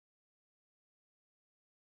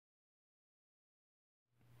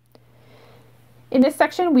In this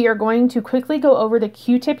section, we are going to quickly go over the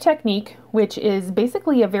Q-tip technique, which is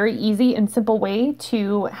basically a very easy and simple way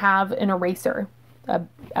to have an eraser,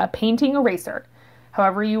 a painting eraser,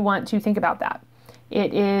 however you want to think about that.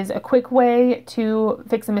 It is a quick way to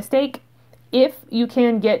fix a mistake if you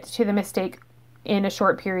can get to the mistake in a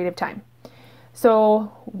short period of time.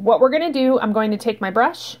 So what we're going to do, I'm going to take my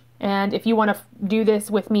brush, and if you want to do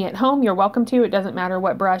this with me at home, you're welcome to. It doesn't matter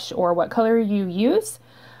what brush or what color you use.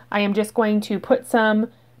 I am just going to put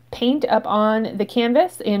some paint up on the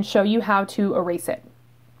canvas and show you how to erase it.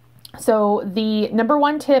 So the number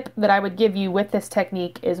one tip that I would give you with this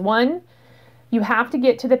technique is, one, you have to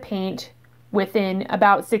get to the paint within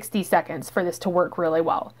about 60 seconds for this to work really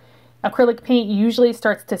well. Acrylic paint usually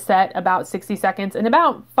starts to set about 60 seconds, and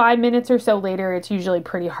about 5 minutes or so later, it's usually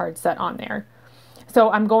pretty hard set on there.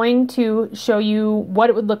 So I'm going to show you what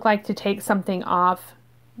it would look like to take something off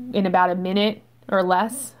in about a minute or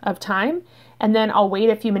less of time, and then I'll wait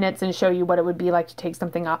a few minutes and show you what it would be like to take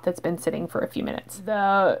something off that's been sitting for a few minutes.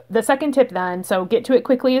 The second tip then, so get to it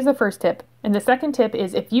quickly, is the first tip. And the second tip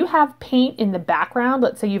is, if you have paint in the background,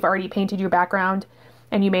 let's say you've already painted your background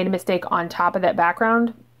and you made a mistake on top of that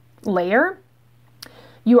background layer,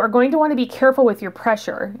 you are going to want to be careful with your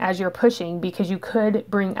pressure as you're pushing, because you could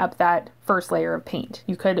bring up that first layer of paint.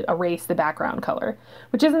 You could erase the background color,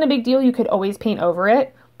 which isn't a big deal. You could always paint over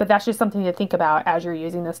it, but that's just something to think about as you're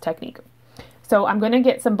using this technique. So I'm going to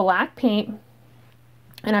get some black paint,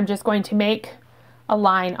 and I'm just going to make a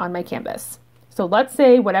line on my canvas. So let's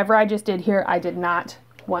say whatever I just did here, I did not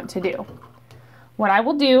want to do. What I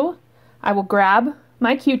will do, I will grab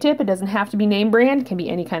my Q-tip. It doesn't have to be name brand, it can be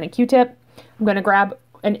any kind of Q-tip. I'm going to grab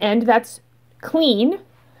an end that's clean.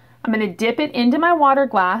 I'm going to dip it into my water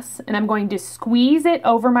glass, and I'm going to squeeze it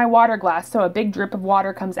over my water glass so a big drip of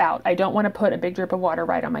water comes out. I don't want to put a big drip of water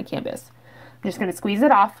right on my canvas. I'm just going to squeeze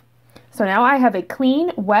it off. So now I have a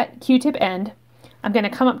clean, wet Q-tip end. I'm going to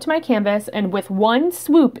come up to my canvas, and with one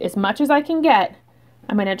swoop, as much as I can get,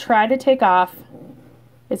 I'm going to try to take off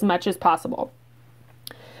as much as possible.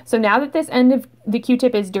 So now that this end of the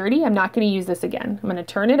Q-tip is dirty, I'm not going to use this again. I'm going to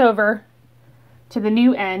turn it over to the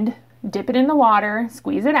new end, dip it in the water,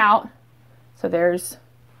 squeeze it out, so there's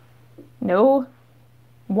no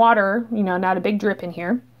water, not a big drip in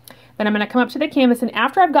here. Then I'm going to come up to the canvas, and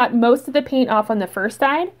after I've got most of the paint off on the first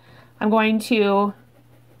side, I'm going to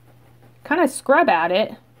kind of scrub at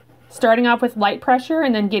it, starting off with light pressure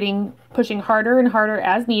and then pushing harder and harder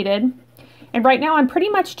as needed. And right now I'm pretty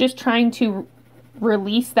much just trying to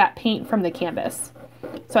release that paint from the canvas.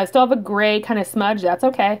 So I still have a gray kind of smudge, that's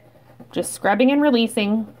okay. Just scrubbing and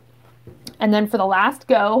releasing. And then for the last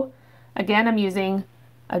go, again, I'm using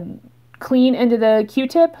a clean end of the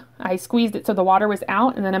Q-tip. I squeezed it so the water was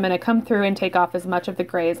out, and then I'm going to come through and take off as much of the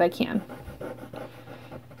gray as I can.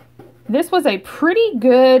 This was a pretty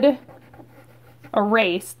good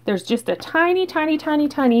erase. There's just a tiny, tiny, tiny,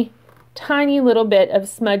 tiny, tiny little bit of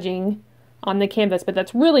smudging on the canvas, but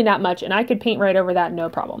that's really not much, and I could paint right over that no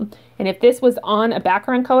problem. And if this was on a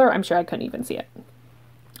background color, I'm sure I couldn't even see it.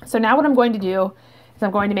 So now what I'm going to do is I'm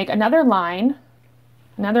going to make another line,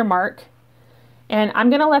 another mark, and I'm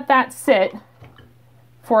going to let that sit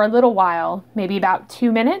for a little while, maybe about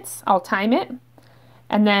 2 minutes. I'll time it,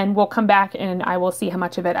 and then we'll come back and I will see how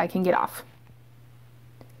much of it I can get off.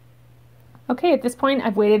 Okay, at this point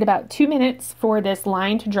I've waited about 2 minutes for this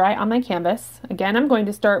line to dry on my canvas. Again, I'm going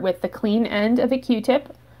to start with the clean end of a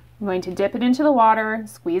Q-tip. I'm going to dip it into the water,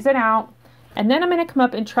 squeeze it out, and then I'm going to come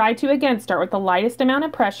up and try to, again, start with the lightest amount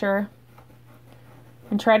of pressure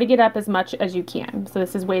and try to get up as much as you can. So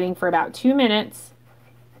this is waiting for about 2 minutes.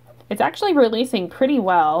 It's actually releasing pretty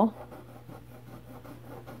well.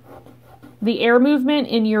 The air movement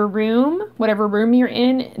in your room, whatever room you're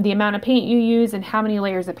in, the amount of paint you use, and how many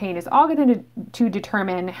layers of paint is all going to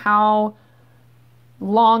determine how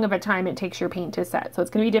long of a time it takes your paint to set. So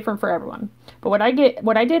it's going to be different for everyone. But what I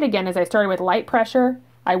did again is I started with light pressure.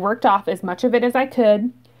 I worked off as much of it as I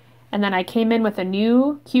could, and then I came in with a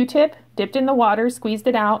new Q-tip, dipped in the water, squeezed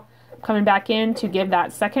it out, coming back in to give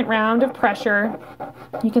that second round of pressure.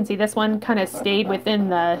 You can see this one kind of stayed within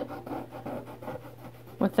the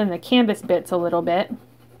canvas bits a little bit,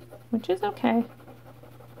 which is okay.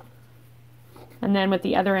 And then with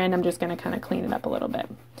the other end, I'm just going to kind of clean it up a little bit.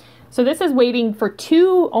 So this is waiting for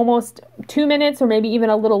almost 2 minutes, or maybe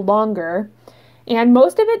even a little longer. And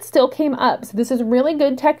most of it still came up. So this is a really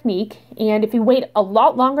good technique. And if you wait a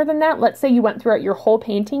lot longer than that, let's say you went throughout your whole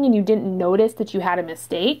painting and you didn't notice that you had a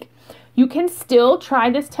mistake, you can still try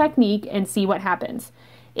this technique and see what happens.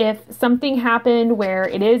 If something happened where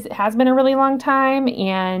it has been a really long time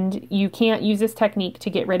and you can't use this technique to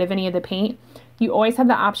get rid of any of the paint, you always have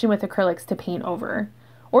the option with acrylics to paint over.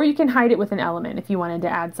 Or you can hide it with an element if you wanted to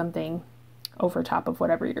add something over top of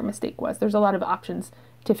whatever your mistake was. There's a lot of options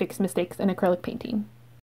to fix mistakes in acrylic painting.